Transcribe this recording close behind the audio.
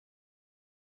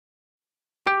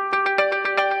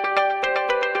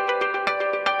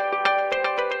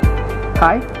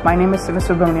Hi, my name is Siva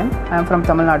Subramaniam. I am from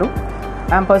Tamil Nadu.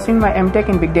 I am pursuing my MTech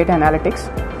in Big Data Analytics.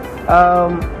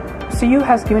 CU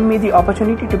has given me the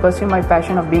opportunity to pursue my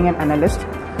passion of being an analyst,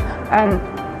 and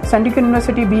Chandigarh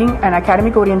University, being an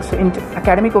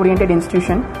academic-oriented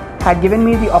institution, had given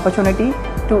me the opportunity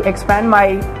to expand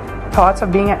my thoughts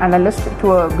of being an analyst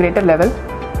to a greater level.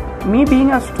 Me being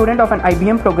a student of an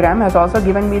IBM program has also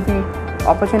given me the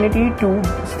opportunity to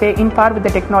stay in par with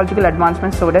the technological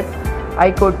advancements so that I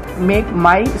could make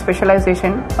my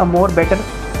specialization a more better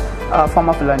form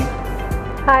of learning.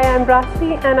 Hi, I'm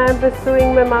Rashi and I'm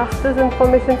pursuing my Master's in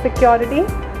Information Security,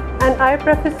 and I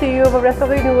prefer CU over rest of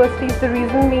the universities, the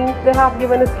reason being they have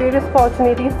given us various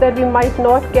opportunities that we might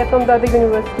not get from the other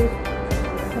universities.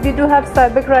 We do have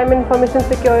cybercrime and information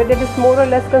security that is more or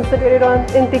less concentrated on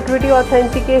integrity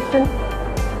authentication,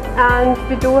 and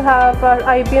we do have our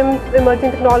IBM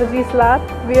Emerging Technologies Lab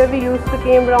where we used to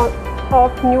came around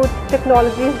of new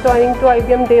technologies joining to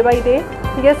IBM day by day.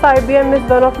 Yes, IBM is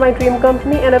one of my dream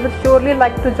company and I would surely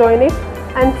like to join it,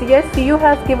 and yes, CU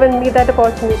has given me that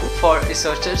opportunity. For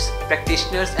researchers,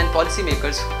 practitioners and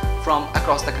policymakers from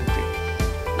across the country.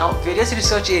 Now, various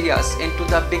research areas into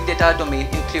the big data domain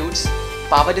includes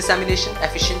power dissemination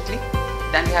efficiently,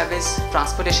 then we have is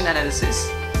transportation analysis,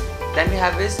 then we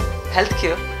have is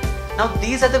healthcare. Now,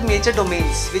 these are the major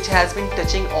domains which has been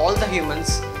touching all the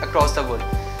humans across the world.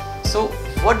 So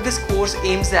what this course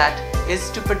aims at is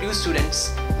to produce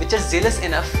students which are zealous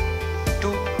enough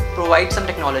to provide some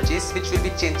technologies which will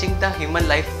be changing the human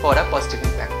life for a positive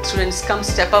impact. Students come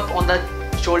step up on the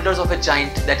shoulders of a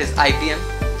giant, that is IBM,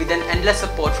 with an endless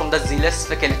support from the zealous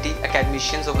faculty,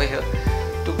 academicians over here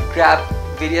to grab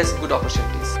various good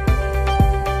opportunities.